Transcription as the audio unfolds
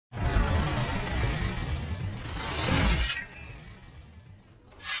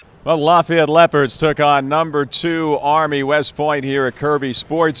Well, Lafayette Leopards took on #2 Army West Point here at Kirby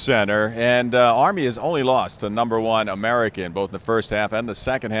Sports Center, and Army has only lost to #1 American both in the first half and the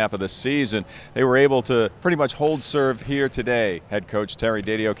second half of the season. They were able to pretty much hold serve here today. Head coach Terry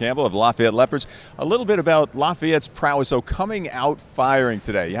Campbell of Lafayette Leopards. A little bit about Lafayette's prowess, so coming out firing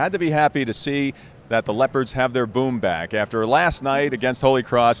today. You had to be happy to see that the Leopards have their boom back after last night against Holy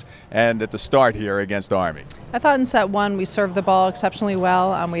Cross and at the start here against Army. I thought in set one we served the ball exceptionally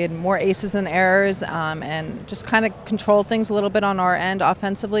well. We had more aces than errors and just kind of controlled things a little bit on our end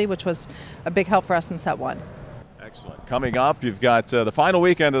offensively, which was a big help for us in set one. Excellent. Coming up, you've got the final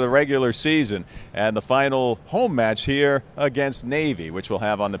weekend of the regular season and the final home match here against Navy, which we'll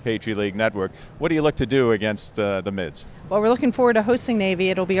have on the Patriot League Network. What do you look to do against the Mids? Well, we're looking forward to hosting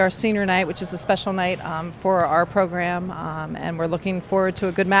Navy. It'll be our senior night, which is a special night for our program, and we're looking forward to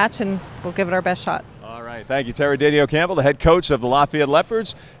a good match, and we'll give it our best shot. All right. Thank you, Terry Campbell, the head coach of the Lafayette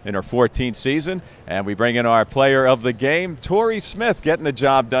Leopards in her 14th season. And we bring in our player of the game, Tori Smith, getting the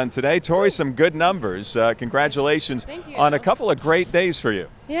job done today. Tori, some good numbers. Congratulations on a couple of great days for you.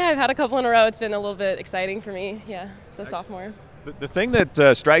 Yeah, I've had a couple in a row. It's been a little bit exciting for me, as a sophomore. The thing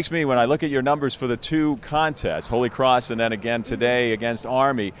that strikes me when I look at your numbers for the two contests, Holy Cross and then again today against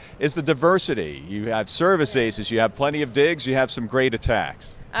Army, is the diversity. You have service aces, you have plenty of digs, you have some great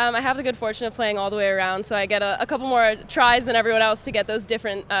attacks. I have the good fortune of playing all the way around, so I get a couple more tries than everyone else to get those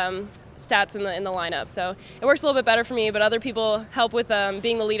different stats in the lineup. So it works a little bit better for me, but other people help with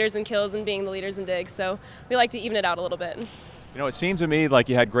being the leaders in kills and being the leaders in digs, so we like to even it out a little bit. You know, it seemed to me like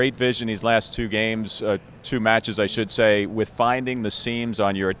you had great vision these last two games, two matches, I should say, with finding the seams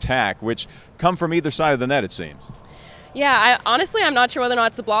on your attack, which come from either side of the net, it seems. Yeah, honestly, I'm not sure whether or not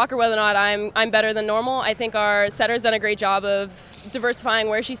it's the block or whether or not I'm better than normal. I think our setter's done a great job of diversifying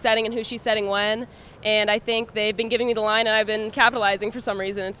where she's setting and who she's setting when, and I think they've been giving me the line, and I've been capitalizing for some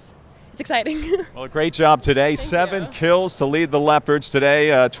reason. It's exciting. Well, a great job today. Seven kills to lead the Leopards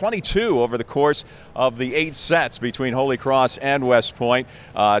today, 22 over the course of the 8 sets between Holy Cross and West Point.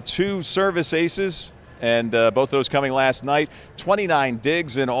 2 service aces, and both those coming last night. 29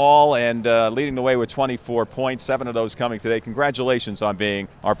 digs in all, and leading the way with 24 points, 7 of those coming today. Congratulations on being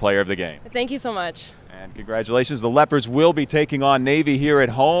our player of the game. Thank you so much. And congratulations. The Leopards will be taking on Navy here at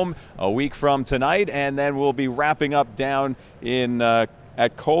home a week from tonight, and then we'll be wrapping up down in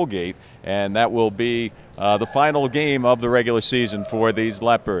at Colgate, and that will be the final game of the regular season for these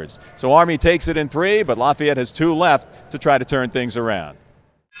Leopards. So Army takes it in 3, but Lafayette has 2 left to try to turn things around.